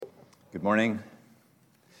Good morning.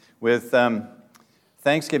 With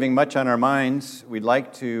Thanksgiving much on our minds, we'd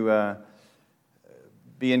like to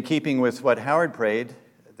be in keeping with what Howard prayed,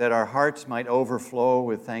 that our hearts might overflow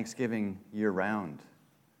with thanksgiving year-round.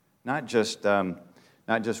 Not just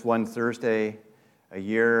one Thursday a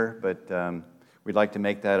year, but we'd like to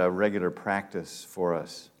make that a regular practice for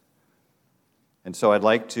us. And so I'd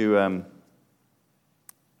like to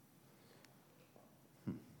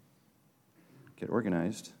get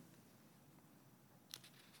organized.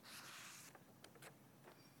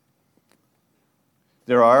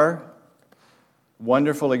 There are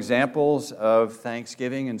wonderful examples of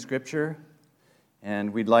thanksgiving in Scripture,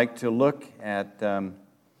 and we'd like to look at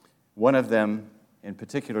one of them in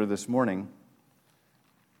particular this morning.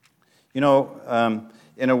 You know,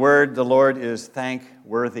 in a word, the Lord is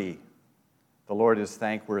thankworthy. The Lord is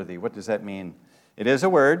thankworthy. What does that mean? It is a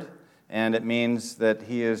word, and it means that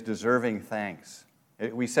He is deserving thanks.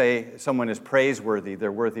 We say someone is praiseworthy,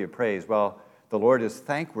 they're worthy of praise. Well, the Lord is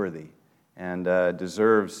thankworthy and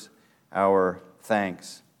deserves our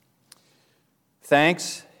thanks.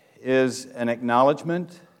 Thanks is an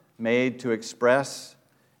acknowledgement made to express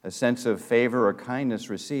a sense of favor or kindness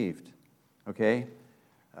received. Okay?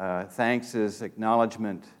 Thanks is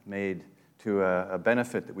acknowledgement made to a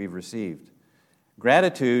benefit that we've received.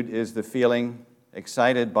 Gratitude is the feeling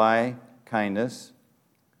excited by kindness.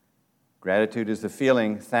 Gratitude is the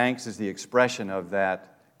feeling. Thanks is the expression of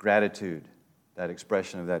that gratitude, that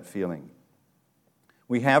expression of that feeling.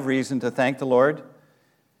 We have reason to thank the Lord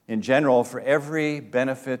in general for every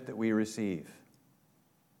benefit that we receive.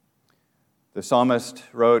 The psalmist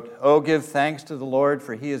wrote, "Oh, give thanks to the Lord,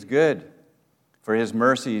 for He is good, for His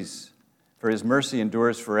mercy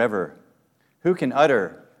endures forever. Who can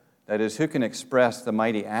utter, that is, who can express the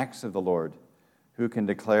mighty acts of the Lord? Who can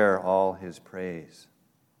declare all His praise?"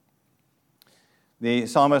 The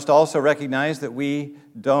psalmist also recognized that we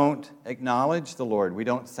don't acknowledge the Lord. We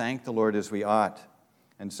don't thank the Lord as we ought.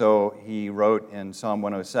 And so he wrote in Psalm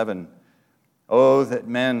 107, "Oh, that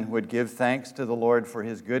men would give thanks to the Lord for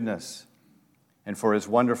His goodness and for His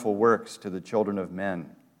wonderful works to the children of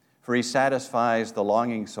men. For He satisfies the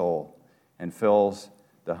longing soul and fills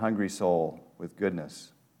the hungry soul with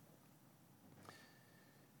goodness."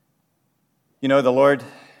 You know, the Lord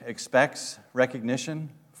expects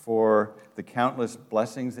recognition for the countless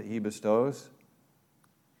blessings that He bestows.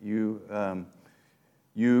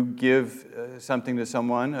 You give something to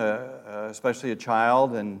someone, especially a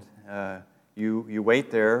child, and you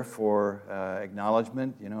wait there for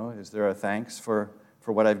acknowledgement. You know, is there a thanks for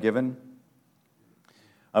what I've given?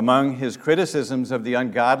 Among His criticisms of the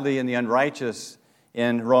ungodly and the unrighteous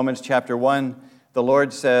in Romans chapter 1, the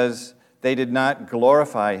Lord says they did not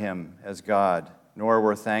glorify Him as God, nor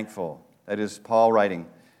were thankful. That is Paul writing.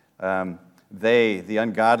 They, the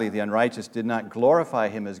ungodly, the unrighteous, did not glorify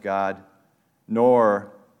Him as God,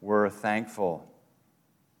 nor were thankful.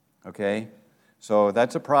 Okay? So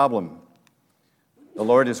that's a problem. The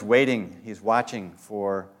Lord is waiting. He's watching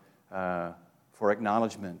for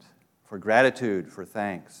acknowledgement, for gratitude, for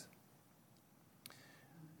thanks.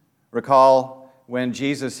 Recall when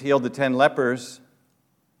Jesus healed the 10 lepers,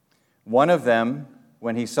 one of them,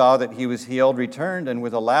 when he saw that he was healed, returned and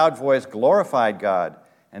with a loud voice glorified God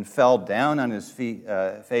and fell down on his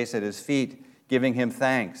face at His feet, giving Him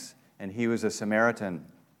thanks. And he was a Samaritan.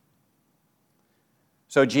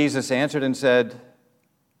 So Jesus answered and said,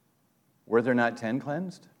 "Were there not 10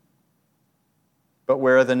 cleansed? But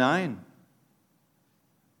where are the 9?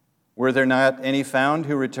 Were there not any found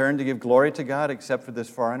who returned to give glory to God except for this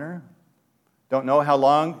foreigner?" Don't know how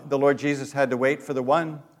long the Lord Jesus had to wait for the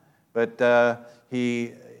one, but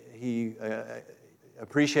he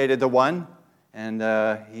appreciated the one, and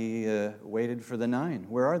he waited for the 9.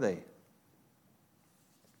 Where are they?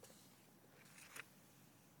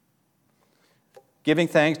 Giving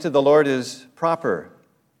thanks to the Lord is proper.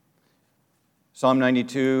 Psalm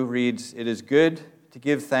 92 reads, "It is good to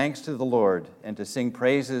give thanks to the Lord and to sing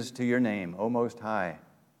praises to Your name, O Most High,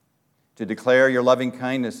 to declare Your loving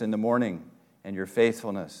kindness in the morning and Your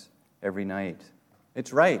faithfulness every night."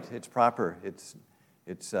 It's right, it's proper, it's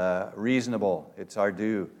reasonable, it's our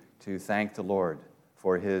due to thank the Lord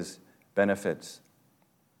for His benefits.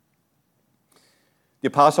 The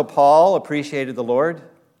Apostle Paul appreciated the Lord.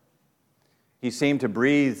 He seemed to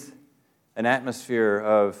breathe an atmosphere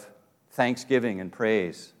of thanksgiving and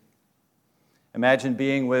praise. Imagine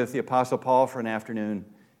being with the Apostle Paul for an afternoon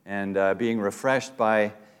and being refreshed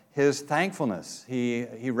by his thankfulness.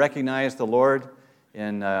 He recognized the Lord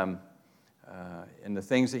in the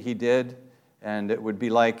things that he did, and it would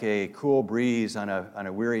be like a cool breeze on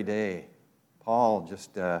a weary day. Paul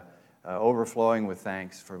just overflowing with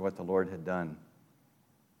thanks for what the Lord had done.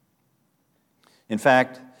 In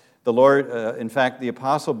fact, the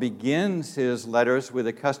apostle begins his letters with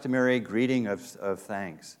a customary greeting of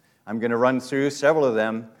thanks. I'm going to run through several of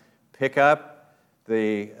them, pick up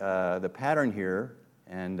the pattern here,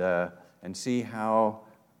 and see how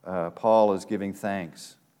Paul is giving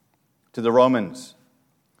thanks. To the Romans,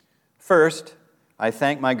 first, I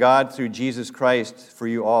thank my God through Jesus Christ for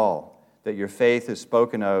you all, that your faith is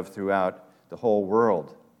spoken of throughout the whole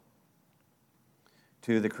world.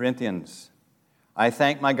 To the Corinthians, I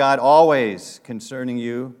thank my God always concerning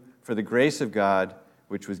you for the grace of God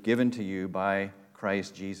which was given to you by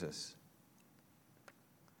Christ Jesus.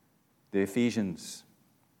 The Ephesians,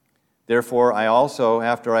 therefore I also,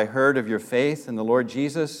 after I heard of your faith in the Lord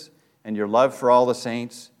Jesus and your love for all the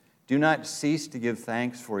saints, do not cease to give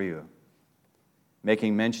thanks for you,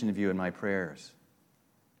 making mention of you in my prayers.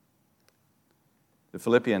 The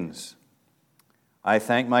Philippians, I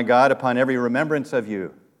thank my God upon every remembrance of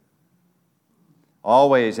you,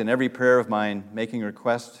 always in every prayer of mine, making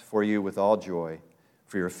request for you with all joy,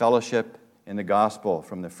 for your fellowship in the gospel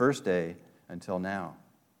from the first day until now.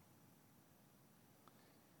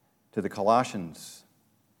 To the Colossians,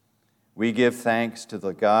 we give thanks to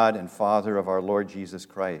the God and Father of our Lord Jesus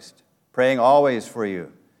Christ, praying always for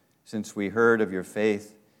you, since we heard of your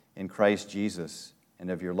faith in Christ Jesus and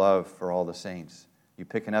of your love for all the saints. You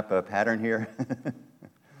picking up a pattern here?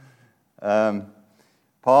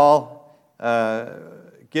 Paul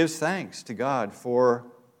gives thanks to God for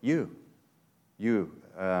you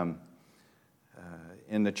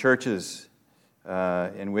in the churches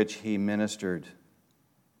in which he ministered.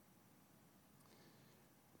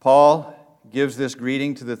 Paul gives this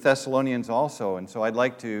greeting to the Thessalonians also, and so I'd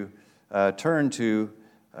like to turn to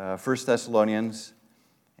 1 Thessalonians,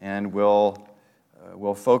 and we'll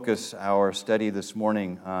focus our study this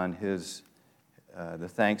morning on the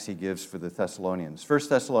thanks he gives for the Thessalonians. 1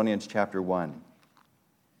 Thessalonians chapter 1.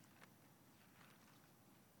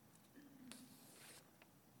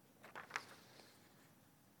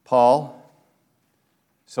 Paul,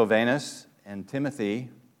 Silvanus, and Timothy,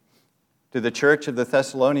 to the church of the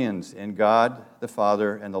Thessalonians in God the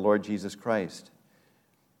Father and the Lord Jesus Christ.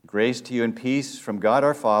 Grace to you and peace from God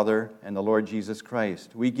our Father and the Lord Jesus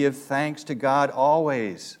Christ. We give thanks to God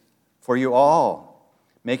always for you all,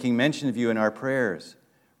 making mention of you in our prayers,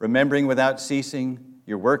 remembering without ceasing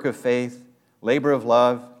your work of faith, labor of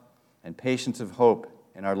love, and patience of hope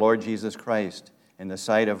in our Lord Jesus Christ in the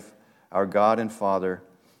sight of our God and Father.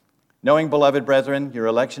 Knowing, beloved brethren, your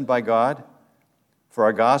election by God, for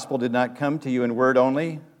our gospel did not come to you in word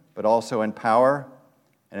only, but also in power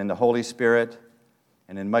and in the Holy Spirit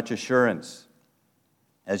and in much assurance,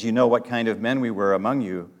 as you know what kind of men we were among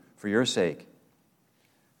you for your sake.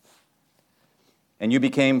 And you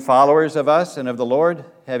became followers of us and of the Lord,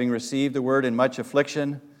 having received the word in much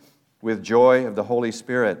affliction with joy of the Holy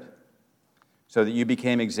Spirit, so that you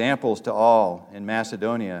became examples to all in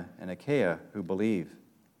Macedonia and Achaia who believe.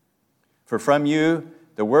 For from you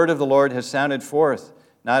the word of the Lord has sounded forth,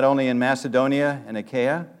 not only in Macedonia and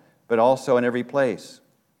Achaia, but also in every place.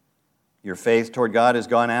 Your faith toward God has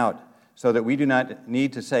gone out, so that we do not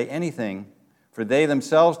need to say anything, for they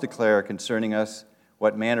themselves declare concerning us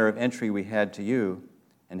what manner of entry we had to you,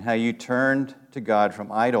 and how you turned to God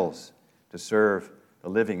from idols to serve the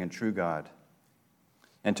living and true God,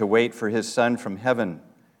 and to wait for his Son from heaven,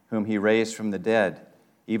 whom he raised from the dead,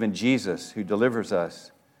 even Jesus, who delivers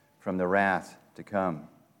us from the wrath to come.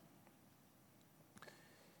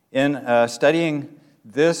 In studying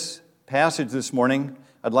this passage this morning,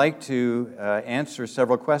 I'd like to answer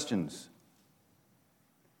several questions.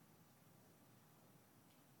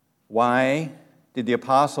 Why did the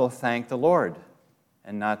apostle thank the Lord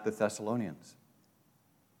and not the Thessalonians?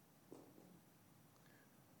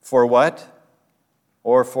 For what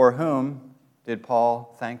or for whom did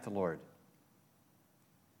Paul thank the Lord?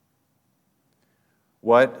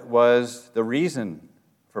 What was the reason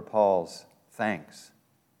for Paul's thanks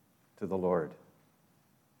to the Lord?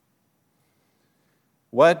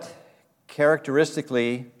 What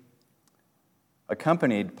characteristically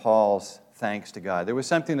accompanied Paul's thanks to God? There was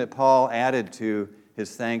something that Paul added to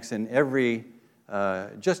his thanks in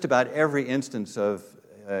just about every instance of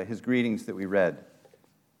his greetings that we read.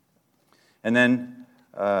 And then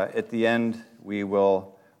at the end, we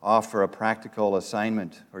will offer a practical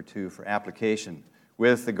assignment or two for application,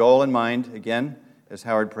 with the goal in mind, again, as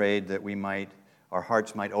Howard prayed, that our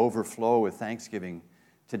hearts might overflow with thanksgiving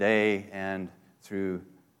today and through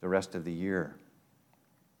the rest of the year.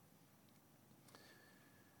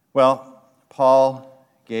 Well, Paul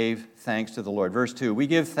gave thanks to the Lord. Verse 2, we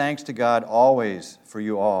give thanks to God always for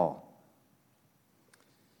you all.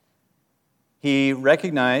 He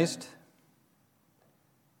recognized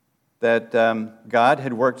that God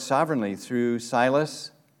had worked sovereignly through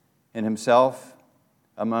Silas and himself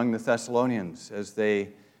among the Thessalonians as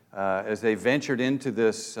they ventured into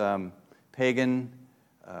this pagan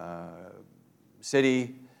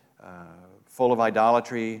city full of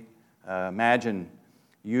idolatry. Imagine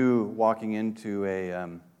you walking into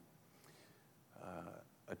a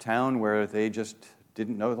town where they just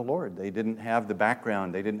didn't know the Lord. They didn't have the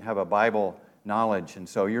background. They didn't have a Bible knowledge. And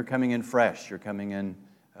so you're coming in fresh. You're coming in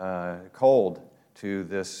cold to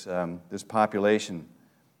this population.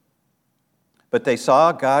 But they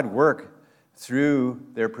saw God work through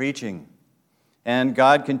their preaching. And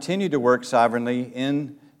God continued to work sovereignly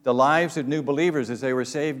in the lives of new believers. As they were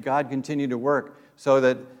saved, God continued to work so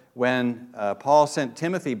that when Paul sent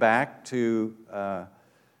Timothy back to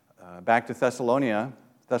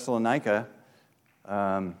Thessalonica,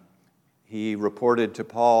 he reported to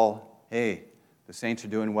Paul, hey, the saints are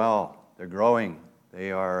doing well. They're growing.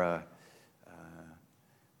 They are,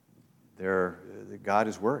 God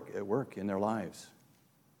is at work in their lives.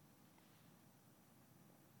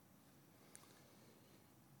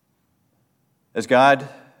 As God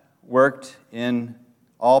worked in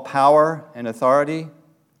all power and authority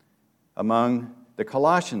among the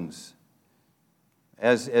Colossians,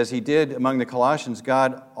 as he did among the Colossians,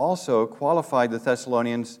 God also qualified the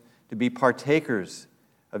Thessalonians to be partakers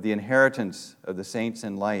of the inheritance of the saints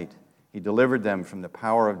in light. He delivered them from the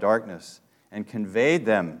power of darkness and conveyed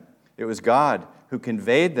them. It was God who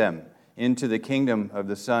conveyed them into the kingdom of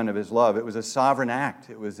the Son of His love. It was a sovereign act.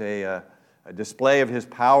 It was a display of His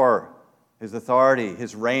power, His authority,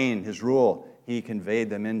 His reign, His rule. He conveyed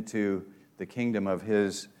them into the kingdom of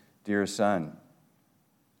His dear Son.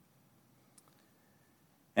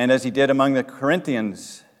 And as He did among the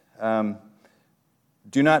Corinthians,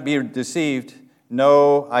 do not be deceived.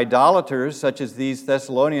 No idolaters such as these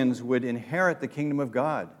Thessalonians would inherit the kingdom of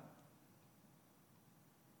God.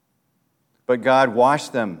 But God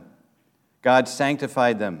washed them. God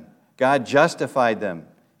sanctified them. God justified them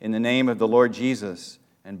in the name of the Lord Jesus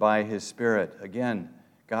and by His Spirit. Again,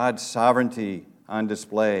 God's sovereignty on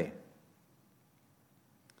display.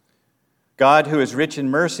 God, who is rich in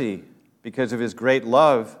mercy because of His great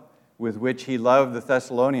love with which He loved the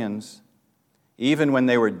Thessalonians, even when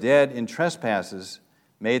they were dead in trespasses,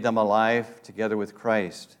 made them alive together with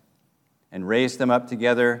Christ, and raised them up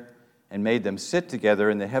together and made them sit together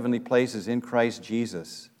in the heavenly places in Christ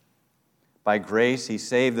Jesus. By grace He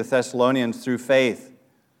saved the Thessalonians through faith,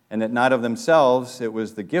 and that not of themselves, it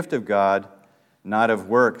was the gift of God, not of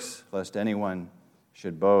works, lest anyone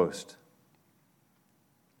should boast.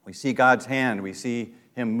 We see God's hand. We see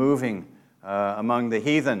Him moving among the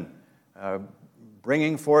heathen,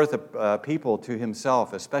 bringing forth a people to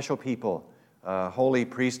Himself, a special people, a holy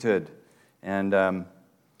priesthood. And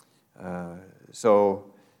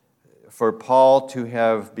so for Paul to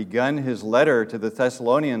have begun his letter to the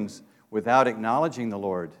Thessalonians without acknowledging the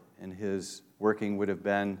Lord in his working would have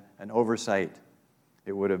been an oversight.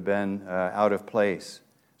 It would have been out of place.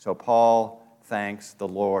 So Paul thanks the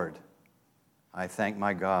Lord. I thank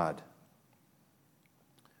my God.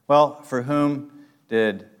 Well, for whom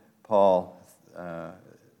did Paul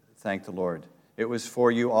thank the Lord? It was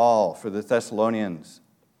for you all, for the Thessalonians.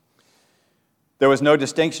 There was no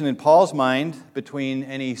distinction in Paul's mind between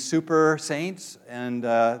any super saints and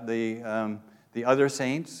the other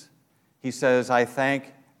saints. He says, I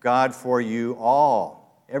thank God for you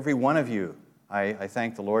all, every one of you, I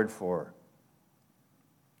thank the Lord for.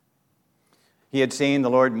 He had seen the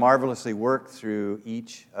Lord marvelously work through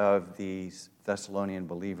each of these Thessalonian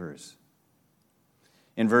believers.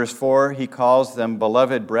 In verse 4, he calls them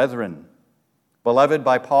beloved brethren. Beloved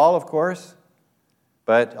by Paul, of course,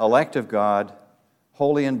 but elect of God,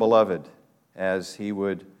 holy and beloved, as he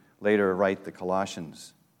would later write the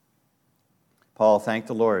Colossians. Paul thanked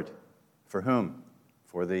the Lord. For whom?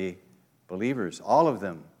 For the believers, all of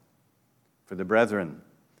them. For the brethren,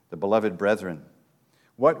 the beloved brethren.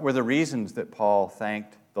 What were the reasons that Paul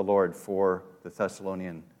thanked the Lord for the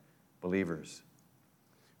Thessalonian believers?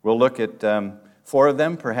 We'll look at 4 of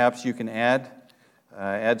them. Perhaps you can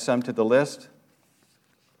add some to the list.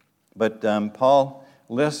 But Paul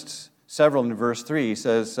lists several in verse 3. He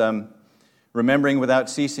says, remembering without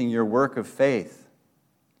ceasing your work of faith.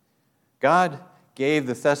 God gave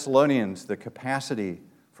the Thessalonians the capacity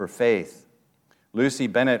for faith. Lucy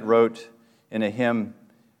Bennett wrote in a hymn,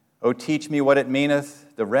 O teach me what it meaneth,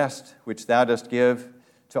 the rest which thou dost give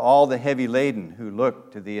to all the heavy laden who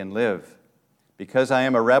look to thee and live. Because I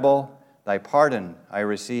am a rebel, thy pardon I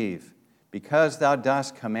receive. Because thou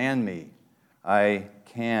dost command me, I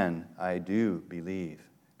do believe.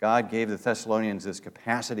 God gave the Thessalonians this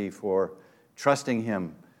capacity for trusting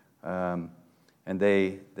Him, and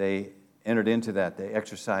they entered into that. They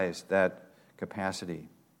exercised that capacity.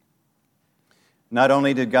 Not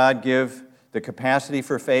only did God give the capacity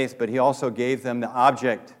for faith, but He also gave them the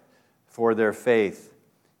object for their faith,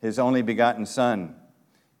 His only begotten Son.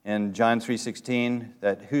 In John 3:16,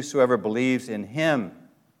 that whosoever believes in Him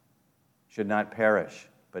should not perish,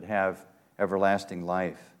 but have everlasting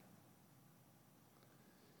life.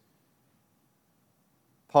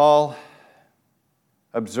 Paul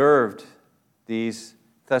observed these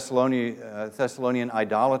Thessalonian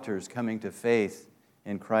idolaters coming to faith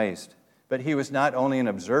in Christ. But he was not only an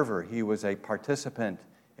observer, he was a participant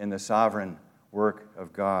in the sovereign work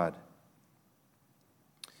of God.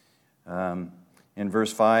 In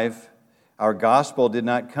verse 5, our gospel did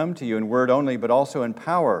not come to you in word only, but also in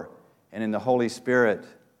power and in the Holy Spirit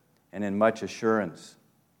and in much assurance.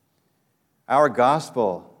 Our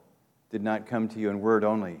gospel did not come to you in word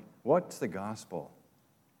only. What's the gospel?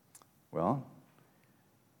 Well,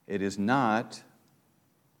 it is not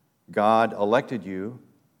God elected you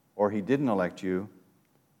or He didn't elect you,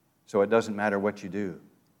 so it doesn't matter what you do.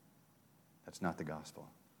 That's not the gospel.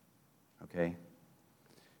 Okay?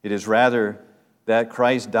 It is rather that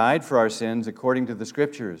Christ died for our sins according to the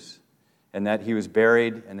Scriptures, and that He was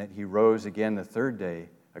buried and that He rose again the third day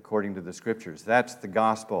according to the Scriptures. That's the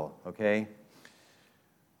gospel, okay?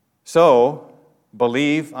 So,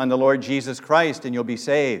 believe on the Lord Jesus Christ and you'll be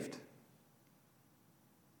saved.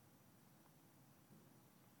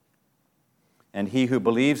 And he who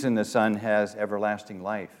believes in the Son has everlasting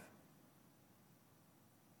life.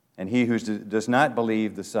 And he who does not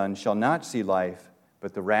believe the Son shall not see life,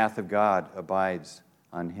 but the wrath of God abides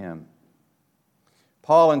on him.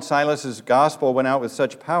 Paul and Silas's gospel went out with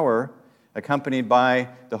such power, accompanied by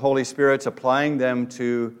the Holy Spirit's applying them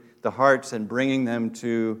to the hearts and bringing them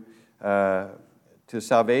to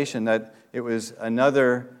salvation, that it was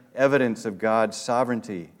another evidence of God's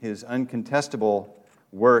sovereignty, His uncontestable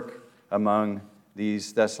work among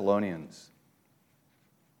these Thessalonians.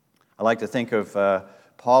 I like to think of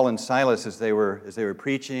Paul and Silas as they were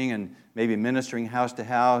preaching and maybe ministering house to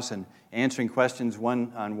house and answering questions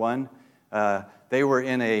one-on-one. They were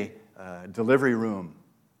in a delivery room,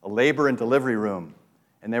 a labor and delivery room,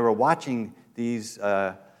 and they were watching these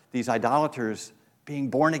idolaters being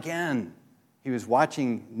born again. He was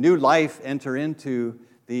watching new life enter into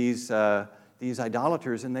these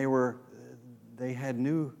idolaters, and they had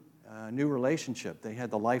new relationship. They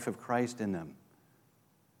had the life of Christ in them.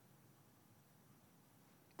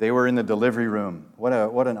 They were in the delivery room. What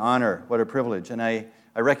an honor, what a privilege. And I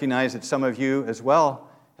recognize that some of you as well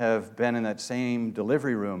have been in that same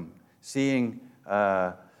delivery room, seeing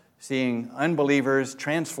unbelievers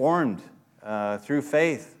transformed through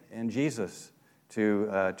faith in Jesus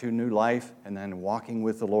to new life, and then walking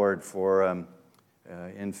with the Lord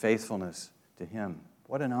in faithfulness to Him.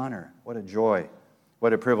 What an honor, what a joy,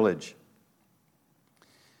 what a privilege.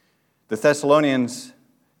 The Thessalonians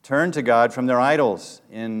turned to God from their idols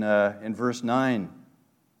in verse 9.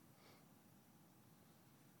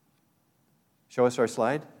 Show us our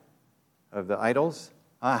slide of the idols.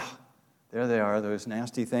 There they are, those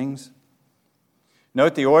nasty things.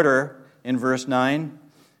 Note the order in verse 9.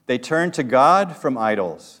 They turned to God from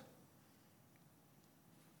idols.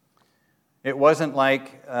 It wasn't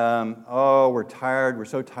like, we're tired, we're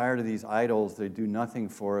so tired of these idols, they do nothing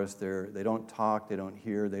for us, they don't talk, they don't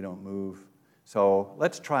hear, they don't move. So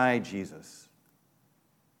let's try Jesus.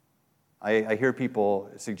 I hear people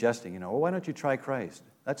suggesting, why don't you try Christ?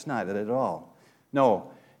 That's not it at all.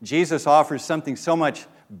 No, Jesus offers something so much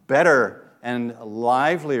better and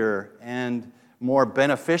livelier and more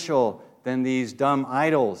beneficial than these dumb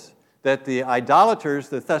idols, that the idolaters,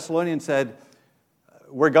 the Thessalonians, said,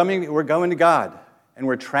 we're going to God, and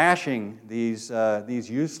we're trashing these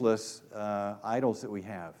useless idols that we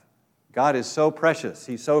have. God is so precious.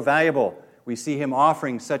 He's so valuable. We see Him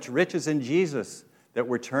offering such riches in Jesus that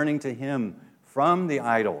we're turning to Him from the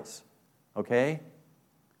idols. Okay?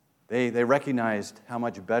 They recognized how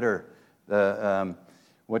much better how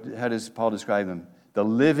does Paul describe them? The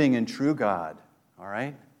living and true God. All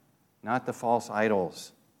right? Not the false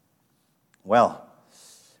idols. Well,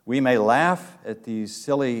 we may laugh at these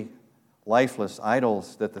silly, lifeless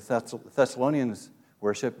idols that the Thessalonians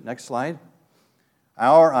worship. Next slide.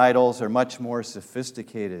 Our idols are much more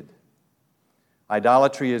sophisticated.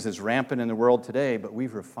 Idolatry is as rampant in the world today, but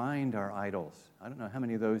we've refined our idols. I don't know how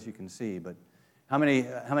many of those you can see, but how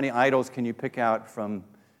many idols can you pick out from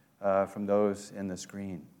those in the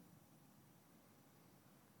screen?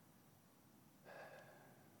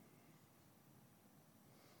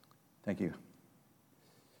 Thank you.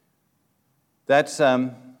 That's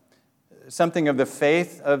something of the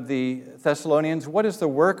faith of the Thessalonians. What is the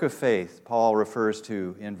work of faith Paul refers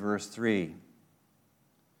to in verse 3?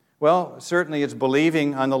 Well, certainly it's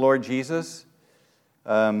believing on the Lord Jesus.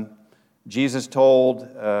 Jesus told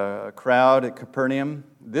a crowd at Capernaum,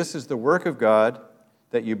 "This is the work of God,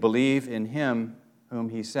 that you believe in him whom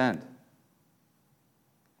he sent."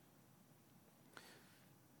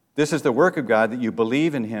 This is the work of God, that you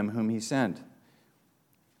believe in him whom he sent.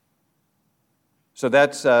 So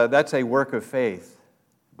that's a work of faith.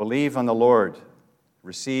 Believe on the Lord.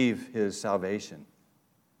 Receive his salvation.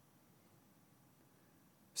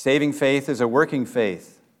 Saving faith is a working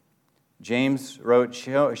faith. James wrote,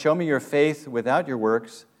 show me your faith without your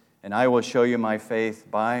works, and I will show you my faith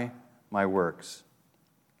by my works.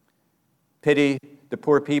 Pity the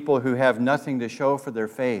poor people who have nothing to show for their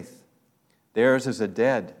faith. Theirs is a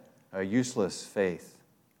dead, a useless faith.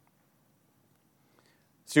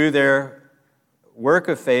 Through their work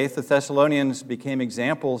of faith, the Thessalonians became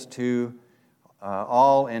examples to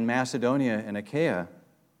all in Macedonia and Achaia.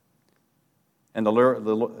 And the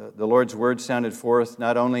Lord's word sounded forth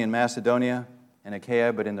not only in Macedonia and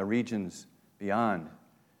Achaia, but in the regions beyond.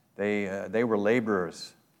 They were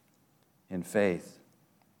laborers in faith.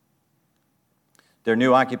 Their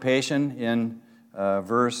new occupation in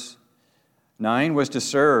verse 9 was to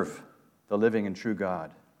serve the living and true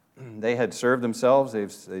God. They had served themselves,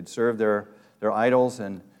 they'd served their idols,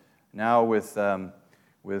 and now with an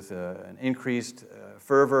increased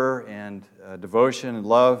fervor and devotion and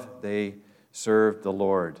love, they served the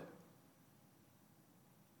Lord.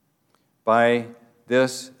 By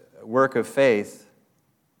this work of faith,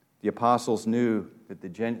 the apostles knew that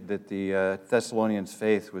the Thessalonians'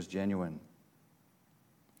 faith was genuine.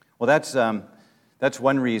 Well, that's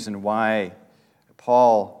one reason why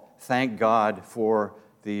Paul thanked God for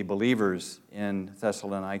the believers in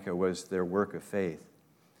Thessalonica, was their work of faith.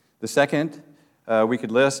 The second we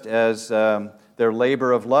could list as their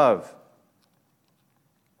labor of love.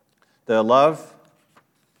 The love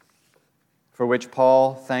for which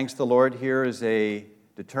Paul thanks the Lord here is a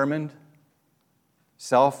determined,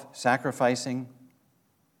 self-sacrificing,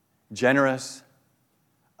 generous,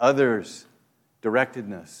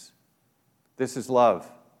 others-directedness. This is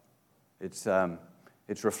love. It's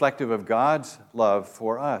reflective of God's love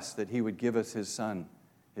for us, that he would give us his Son,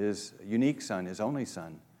 his unique Son, his only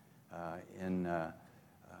Son, in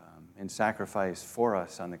sacrifice for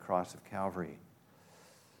us on the cross of Calvary.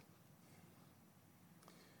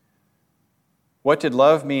 What did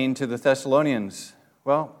love mean to the Thessalonians?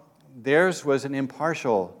 Well, theirs was an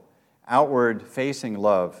impartial, outward-facing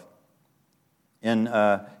love. In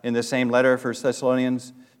the same letter, 1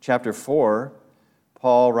 Thessalonians chapter 4,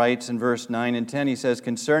 Paul writes in verse 9 and 10, he says,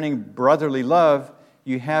 "Concerning brotherly love,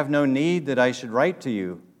 you have no need that I should write to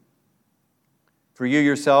you. For you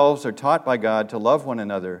yourselves are taught by God to love one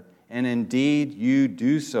another, and indeed you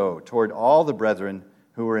do so toward all the brethren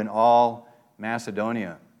who are in all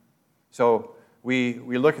Macedonia." So we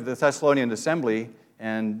look at the Thessalonian assembly,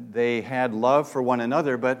 and they had love for one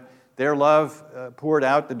another, but their love poured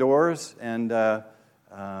out the doors and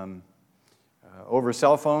over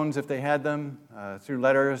cell phones, if they had them, through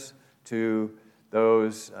letters to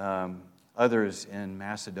those others in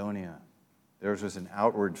Macedonia. Theirs was an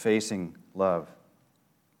outward-facing love.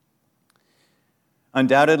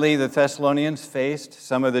 Undoubtedly, the Thessalonians faced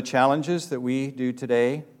some of the challenges that we do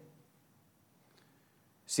today.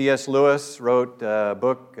 C.S. Lewis wrote a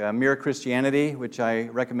book, Mere Christianity, which I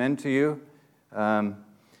recommend to you.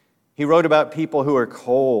 He wrote about people who are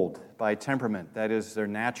cold by temperament. That is, they're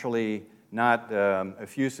naturally not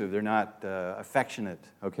effusive, they're not affectionate,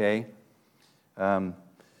 okay?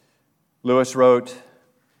 Lewis wrote,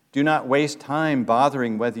 "Do not waste time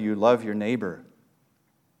bothering whether you love your neighbor.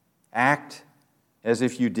 Act as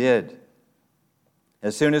if you did.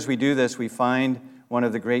 As soon as we do this, we find one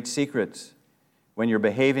of the great secrets. When you're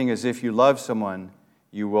behaving as if you love someone,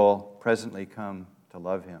 you will presently come to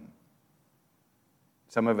love him."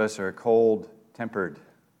 Some of us are cold-tempered.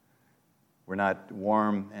 We're not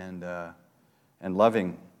warm and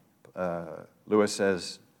loving. Lewis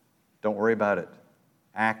says, don't worry about it.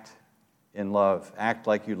 Act in love. Act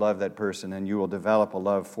like you love that person, and you will develop a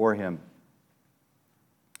love for him.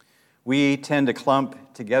 We tend to clump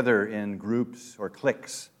together in groups or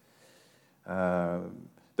cliques.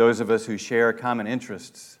 Those of us who share common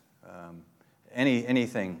interests,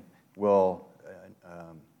 anything will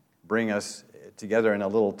bring us together in a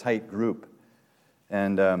little tight group.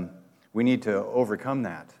 And we need to overcome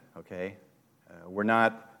that, okay? We're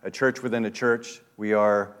not a church within a church.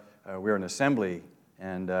 We're an assembly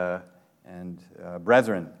and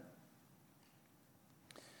brethren.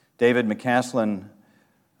 David McCaslin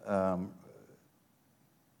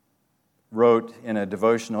wrote in a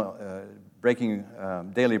devotional, Breaking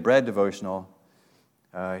Daily Bread devotional,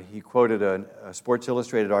 he quoted a Sports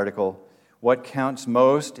Illustrated article, "What counts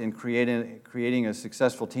most in creating a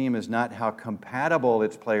successful team is not how compatible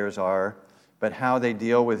its players are, but how they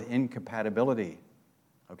deal with incompatibility."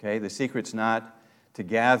 Okay, the secret's not to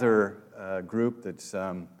gather a group that's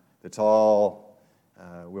all,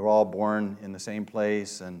 we're all born in the same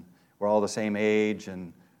place, and we're all the same age,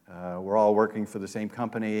 and we're all working for the same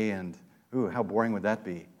company, and ooh, how boring would that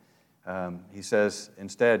be? He says,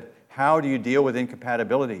 instead, how do you deal with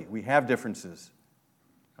incompatibility? We have differences.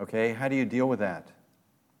 Okay, how do you deal with that?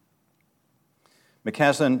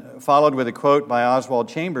 McCaslin followed with a quote by Oswald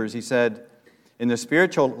Chambers. He said, "In the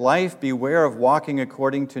spiritual life, beware of walking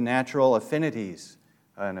according to natural affinities."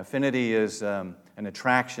 An affinity is an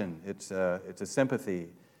attraction. It's a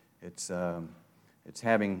sympathy. It's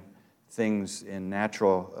having things in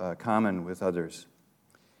natural common with others.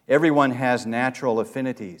 Everyone has natural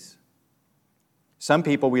affinities. Some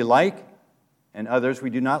people we like, and others we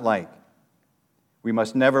do not like. We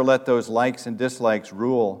must never let those likes and dislikes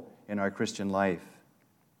rule in our Christian life.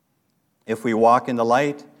 If we walk in the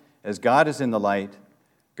light, as God is in the light,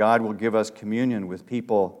 God will give us communion with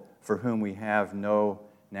people for whom we have no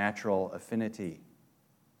natural affinity.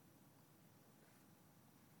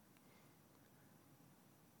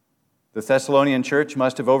 The Thessalonian church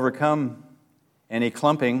must have overcome any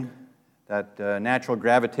clumping, that natural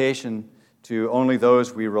gravitation to only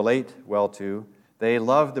those we relate well to. They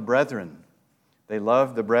love the brethren. They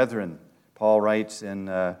love the brethren, Paul writes in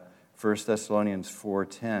 1 Thessalonians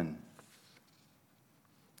 4:10.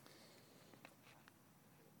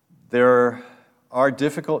 There are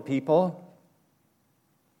difficult people.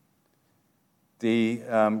 The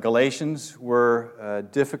Galatians were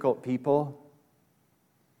difficult people.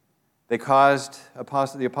 They caused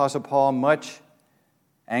the Apostle Paul much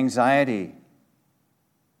anxiety.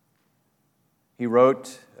 He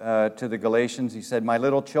wrote to the Galatians, he said, "My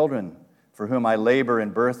little children, for whom I labor in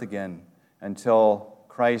birth again, until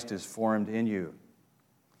Christ is formed in you."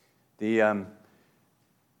 The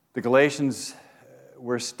Galatians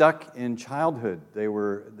were stuck in childhood.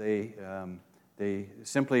 They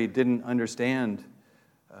simply didn't understand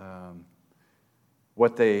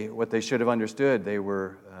what they should have understood. They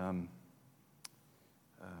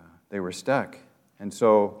were stuck, and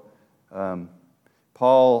so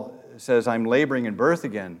Paul says, "I'm laboring in birth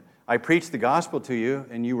again. I preached the gospel to you,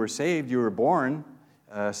 and you were saved. You were born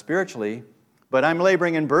spiritually, but I'm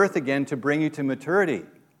laboring in birth again to bring you to maturity,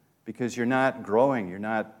 because you're not growing, you're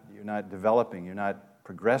not developing, you're not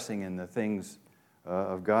progressing in the things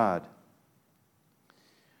of God."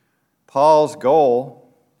 Paul's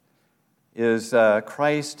goal is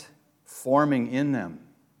Christ forming in them.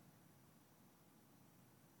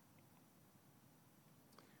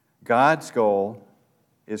 God's goal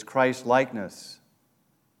is Christ-likeness.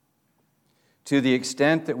 To the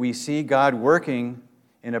extent that we see God working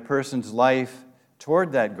in a person's life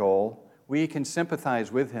toward that goal, we can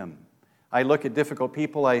sympathize with him. I look at difficult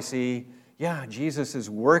people, I see, yeah, Jesus is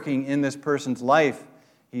working in this person's life.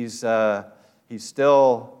 He's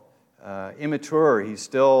still immature. He's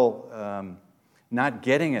still not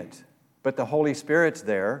getting it. But the Holy Spirit's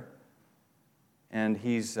there, and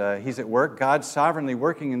He's at work. God's sovereignly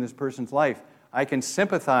working in this person's life. I can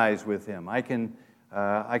sympathize with him. I can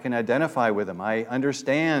identify with him. I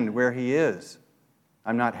understand where he is.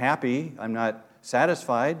 I'm not happy. I'm not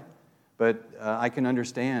satisfied, but I can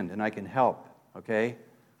understand and I can help. Okay,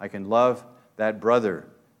 I can love that brother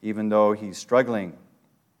even though he's struggling.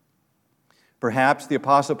 Perhaps the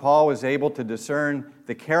Apostle Paul was able to discern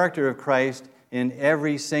the character of Christ in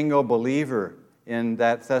every single believer in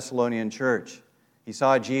that Thessalonian church. He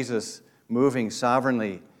saw Jesus moving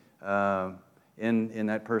sovereignly in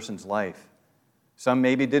that person's life. Some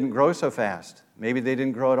maybe didn't grow so fast. Maybe they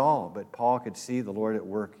didn't grow at all, but Paul could see the Lord at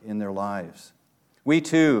work in their lives. We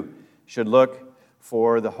too should look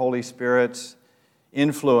for the Holy Spirit's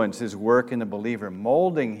influence, His work in the believer,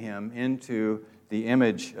 molding him into the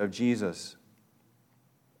image of Jesus.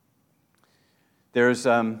 There's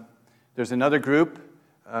another group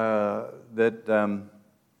that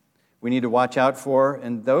we need to watch out for,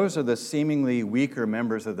 and those are the seemingly weaker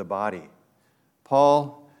members of the body.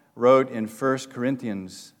 Paul wrote in 1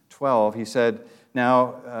 Corinthians 12, he said,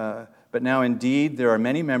 but now indeed there are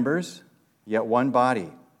many members, yet one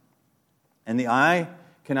body. And the eye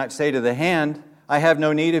cannot say to the hand, I have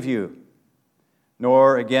no need of you.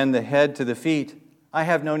 Nor again the head to the feet, I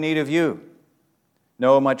have no need of you.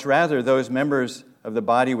 No, much rather, those members of the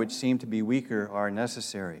body which seem to be weaker are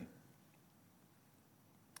necessary.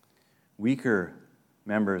 weaker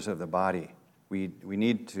members of the body. We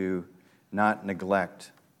need to not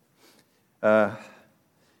neglect. The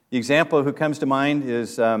example who comes to mind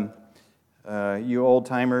is you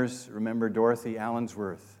old-timers remember Dorothy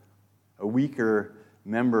Allensworth, a weaker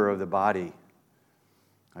member of the body.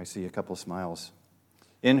 I see a couple smiles.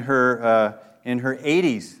 In her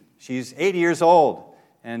 80s, she's 80 years old,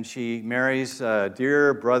 and she marries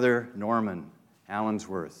dear brother Norman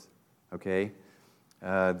Allensworth. Okay,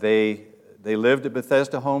 they lived at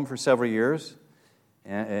Bethesda Home for several years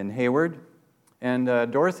in Hayward, and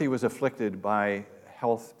Dorothy was afflicted by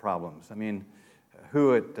health problems. I mean,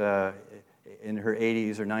 who in her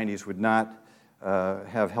 80s or 90s would not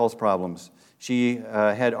have health problems? She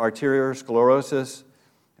had arteriosclerosis,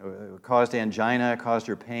 caused angina, caused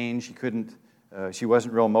her pain. She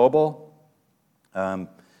wasn't real mobile.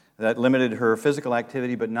 That limited her physical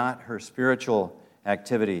activity, but not her spiritual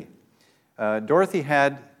activity. Dorothy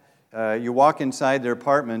had, you walk inside their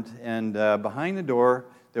apartment, and behind the door,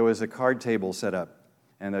 there was a card table set up,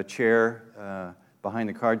 and a chair behind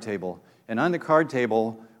the card table. And on the card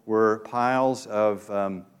table were piles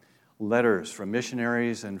of letters from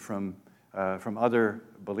missionaries and from other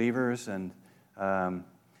believers, and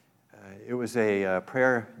it was a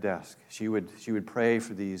prayer desk. She would pray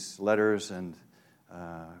for these letters and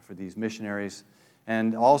for these missionaries,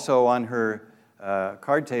 and also on her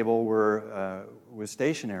card table was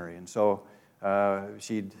stationery, and so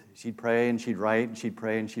she'd pray and she'd write and she'd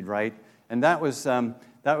pray and she'd write, and that was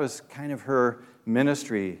kind of her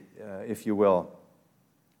ministry, if you will.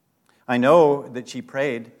 I know that she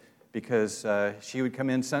prayed because she would come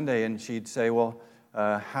in Sunday and she'd say, "Well,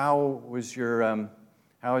 how is your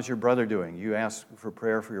brother doing? You asked for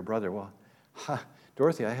prayer for your brother." "Well,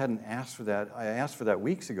 Dorothy, I hadn't asked for that. I asked for that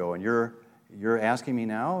weeks ago, and you're asking me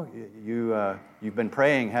now? You've been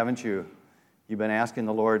praying, haven't you? You've been asking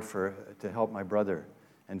the Lord to help my brother."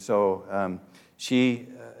 And so she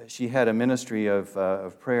had a ministry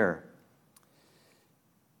of prayer.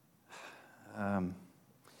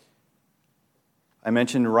 I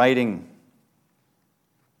mentioned writing.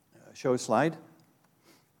 Show slide.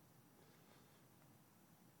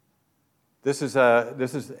 This is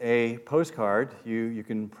a postcard. You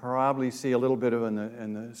can probably see a little bit of it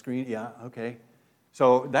in the screen. Yeah, okay.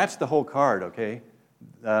 So that's the whole card, okay?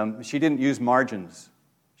 She didn't use margins.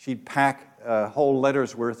 She'd pack a whole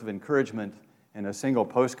letter's worth of encouragement in a single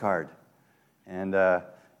postcard. And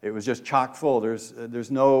it was just chock full.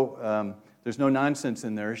 There's no nonsense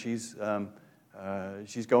in there. She's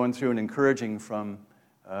going through and encouraging from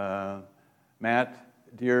Matt,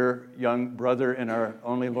 dear young brother in our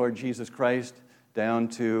only Lord Jesus Christ, down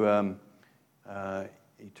to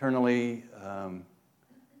eternally,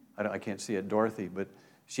 I can't see it, Dorothy, but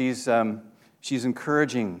she's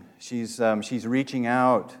encouraging, she's reaching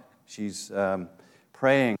out, she's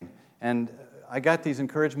praying, and I got these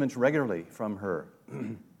encouragements regularly from her.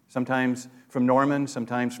 Sometimes from Norman,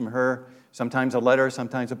 sometimes from her, sometimes a letter,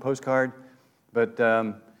 sometimes a postcard, but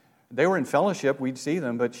they were in fellowship, we'd see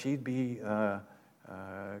them, but she'd be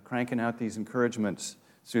cranking out these encouragements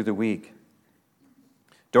through the week.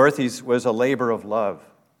 Dorothy's was a labor of love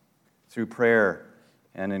through prayer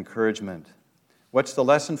and encouragement. What's the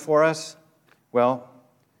lesson for us? Well,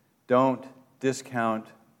 don't discount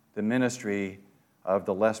the ministry of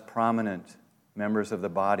the less prominent members of the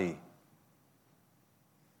body.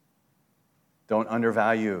 Don't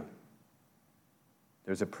undervalue.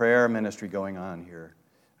 There's a prayer ministry going on here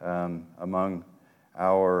among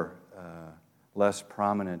our less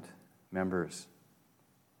prominent members.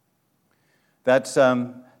 That's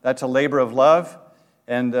a labor of love.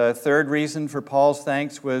 And the third reason for Paul's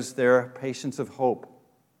thanks was their patience of hope.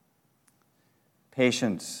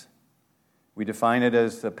 Patience. We define it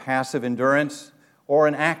as the passive endurance or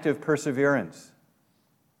an active perseverance.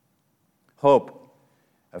 Hope,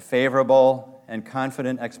 a favorable and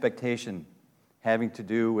confident expectation having to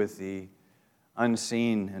do with the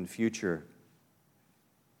unseen and future.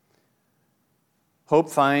 Hope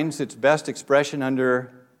finds its best expression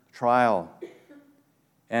under trial,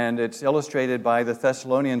 and it's illustrated by the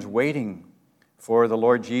Thessalonians waiting for the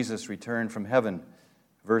Lord Jesus' return from heaven.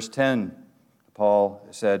 Verse 10, Paul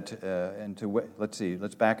said,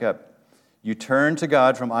 let's back up. You turn to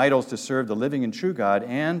God from idols to serve the living and true God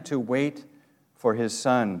and to wait for his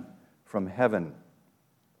Son from heaven.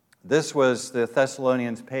 This was the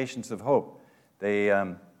Thessalonians' patience of hope. They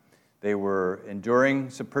were enduring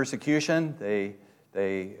some persecution.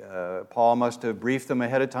 Paul must have briefed them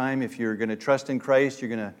ahead of time. If you're going to trust in Christ, you're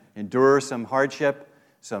going to endure some hardship,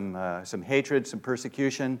 some hatred, some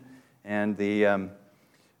persecution, and the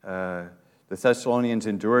Thessalonians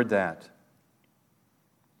endured that.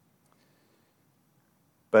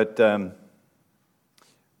 But their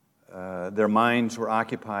minds were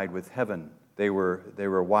occupied with heaven. They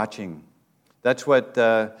were watching. That's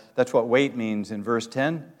what wait means in verse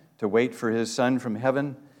 10, to wait for his Son from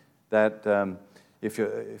heaven. That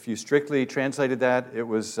if you strictly translated that, it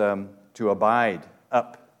was to abide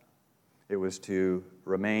up. It was to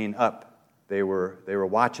remain up. They were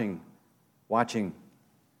watching.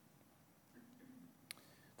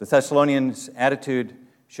 The Thessalonians' attitude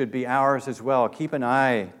should be ours as well. Keep an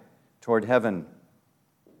eye toward heaven.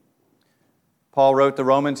 Paul wrote the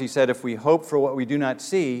Romans, he said, if we hope for what we do not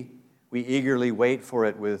see, we eagerly wait for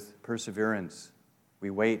it with perseverance. We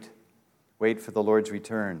wait for the Lord's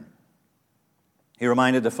return. He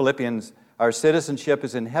reminded the Philippians, our citizenship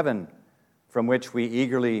is in heaven, from which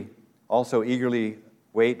we also eagerly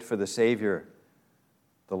wait for the Savior,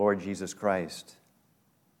 the Lord Jesus Christ.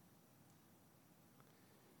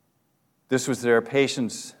 This was their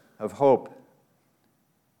patience of hope,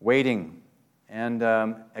 waiting and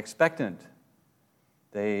expectant.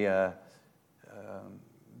 They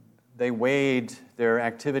weighed their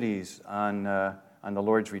activities on the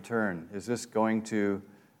Lord's return. Is this going to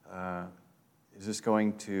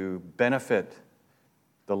benefit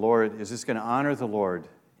the Lord? Is this going to honor the Lord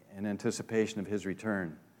in anticipation of His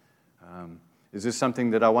return? Is this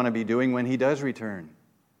something that I want to be doing when He does return?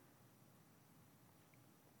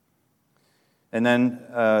 And then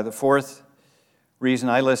the fourth reason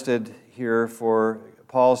I listed here for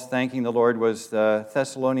Paul's thanking the Lord was the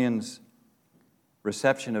Thessalonians'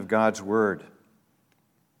 reception of God's Word.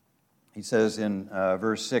 He says in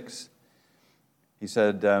verse 6, he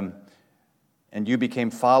said, and you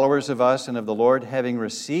became followers of us and of the Lord, having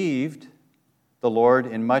received the Lord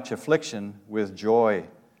in much affliction with joy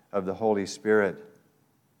of the Holy Spirit.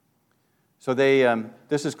 So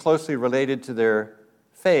this is closely related to their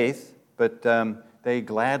faith, but they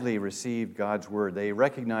gladly received God's Word. They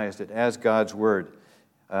recognized it as God's Word.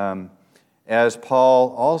 As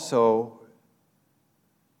Paul also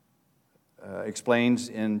explains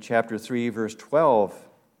in chapter 3, verse 12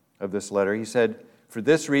 of this letter, he said, for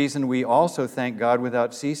this reason we also thank God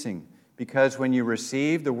without ceasing, because when you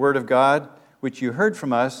received the Word of God, which you heard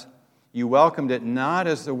from us, you welcomed it not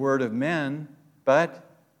as the word of men, but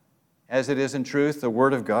as it is in truth the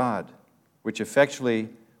Word of God, which effectually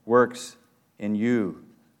works in you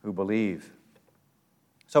who believe.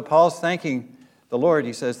 So Paul's thanking the Lord.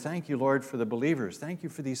 He says, thank you, Lord, for the believers. Thank you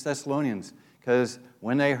for these Thessalonians, because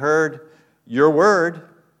when they heard your word,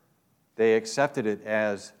 they accepted it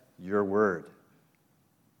as your word.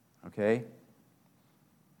 Okay?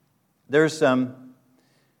 There's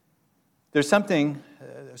something,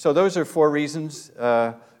 so those are four reasons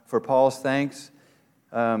for Paul's thanks.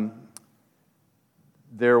 There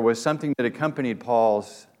was something that accompanied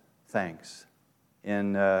Paul's thanks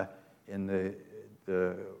in the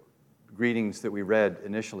greetings that we read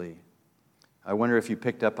initially. I wonder if you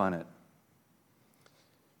picked up on it.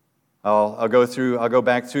 I'll go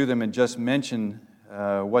back through them and just mention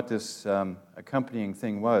what this accompanying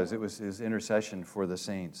thing was. It was his intercession for the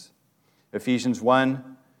saints. Ephesians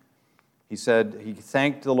 1, he said he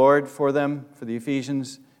thanked the Lord for them, for the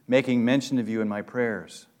Ephesians, making mention of you in my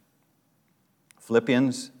prayers.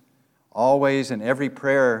 Philippians, always in every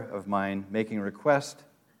prayer of mine, making request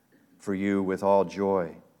for you with all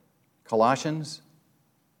joy. Colossians,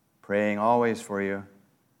 praying always for you.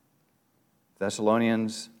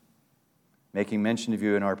 Thessalonians, making mention of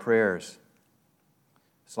you in our prayers.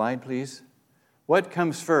 Slide, please. What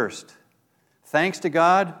comes first? Thanks to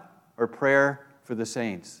God or prayer for the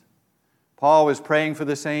saints? Paul was praying for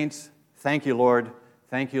the saints. Thank you, Lord.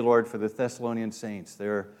 Thank you, Lord, for the Thessalonian saints.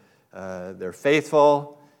 They're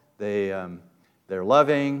faithful. They're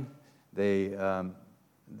loving. They're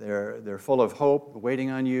full of hope, waiting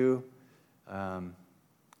on you.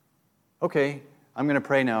 Okay, I'm going to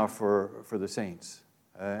pray now for the saints.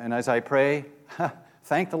 And as I pray,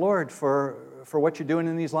 thank the Lord for what you're doing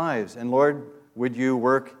in these lives. And Lord, would you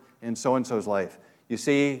work in so-and-so's life? You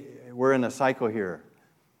see, we're in a cycle here.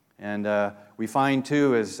 And we find,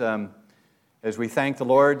 too, as we thank the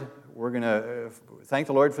Lord, we're going to thank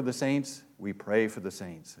the Lord for the saints. We pray for the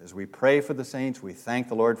saints. As we pray for the saints, we thank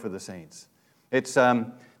the Lord for the saints.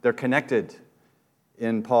 They're connected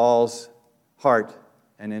in Paul's heart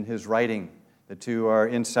and in his writing. The two are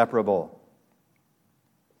inseparable.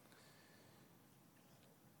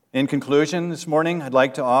 In conclusion, this morning, I'd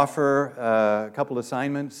like to offer a couple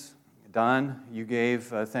assignments. Don, you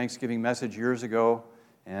gave a Thanksgiving message years ago,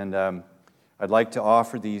 and I'd like to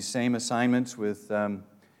offer these same assignments with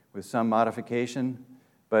some modification.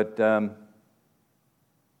 But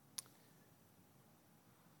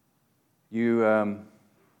you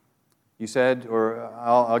You said, or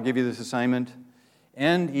I'll give you this assignment,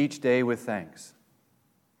 end each day with thanks.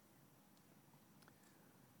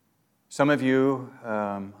 Some of you,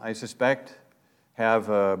 I suspect, have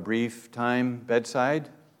a brief time bedside.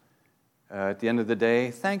 At the end of the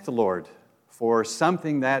day, thank the Lord for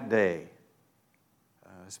something that day,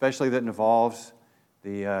 especially that involves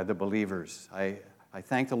the believers. I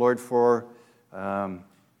thank the Lord for,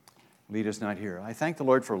 Lita's not here. I thank the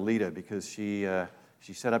Lord for Lita because she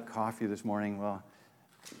set up coffee this morning. Well,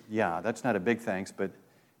 yeah, that's not a big thanks, but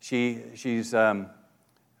she's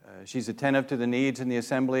attentive to the needs in the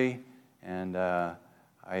assembly, and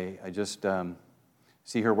I just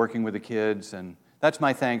see her working with the kids, and that's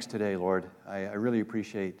my thanks today, Lord. I really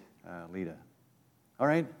appreciate Lita. All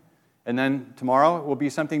right? And then tomorrow it will be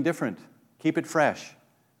something different. Keep it fresh.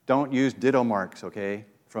 Don't use ditto marks, okay,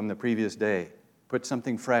 from the previous day. Put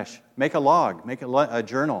something fresh. Make a log. Make a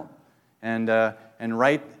journal. And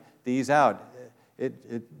write these out.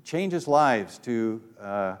 It changes lives to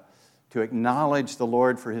acknowledge the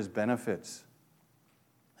Lord for His benefits.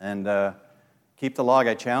 And keep the log.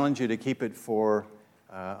 I challenge you to keep it for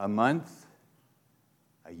a month,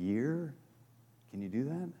 a year. Can you do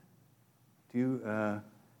that? Do you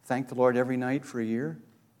thank the Lord every night for a year?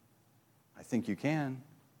 I think you can.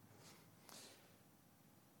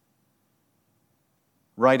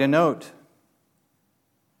 Write a note.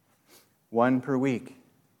 1 per week.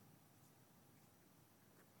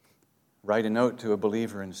 Write a note to a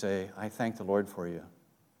believer and say, I thank the Lord for you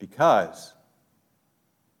because,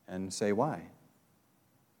 and say why.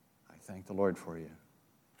 I thank the Lord for you.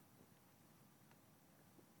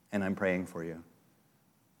 And I'm praying for you.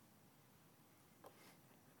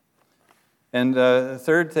 And the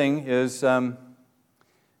third thing is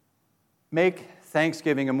make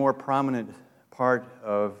Thanksgiving a more prominent part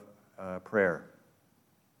of prayer.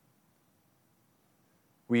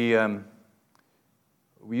 We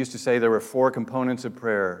used to say there were 4 components of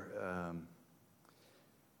prayer.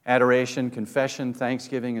 Adoration, confession,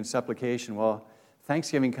 thanksgiving, and supplication. Well,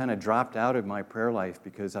 thanksgiving kind of dropped out of my prayer life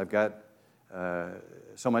because I've got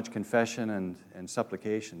so much confession and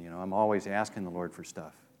supplication. You know, I'm always asking the Lord for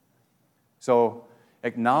stuff. So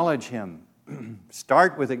acknowledge Him.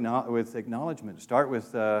 Start with acknowledgement. Start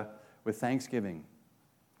with thanksgiving.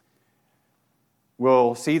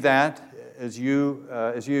 We'll see that as you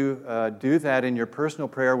do that in your personal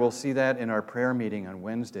prayer. We'll see that in our prayer meeting on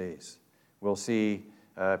Wednesdays. We'll see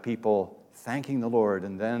people thanking the Lord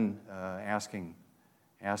and then asking.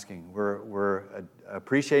 We're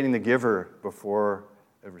appreciating the giver before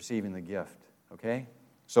receiving the gift. Okay?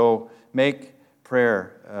 So make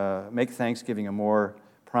prayer, make Thanksgiving a more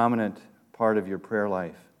prominent part of your prayer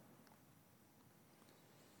life.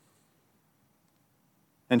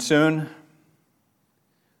 And soon,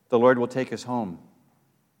 the Lord will take us home.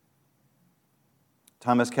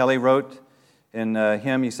 Thomas Kelly wrote in a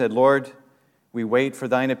hymn, he said, Lord, we wait for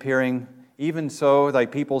thine appearing. Even so, thy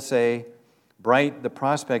people say, bright the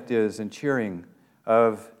prospect is and cheering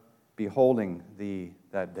of beholding thee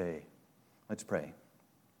that day. Let's pray.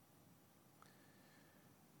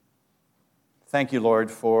 Thank you,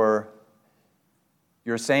 Lord, for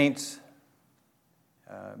your saints,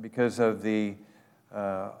 because of the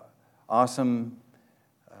awesome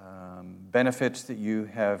benefits that you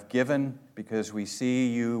have given, because we see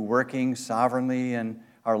you working sovereignly in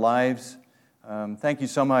our lives. Thank you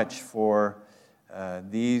so much for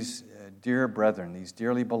these dear brethren, these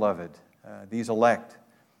dearly beloved, these elect,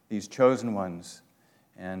 these chosen ones.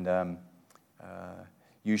 And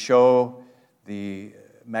you show the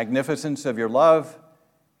magnificence of your love,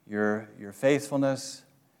 your faithfulness,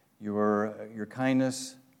 your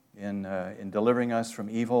kindness in delivering us from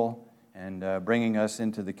evil and bringing us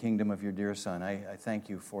into the kingdom of your dear Son. I thank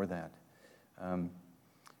you for that.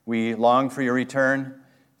 We long for your return.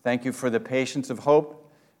 Thank you for the patience of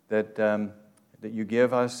hope that you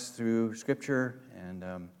give us through Scripture,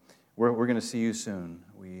 and we're going to see you soon.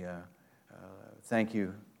 We thank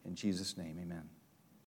you in Jesus' name. Amen.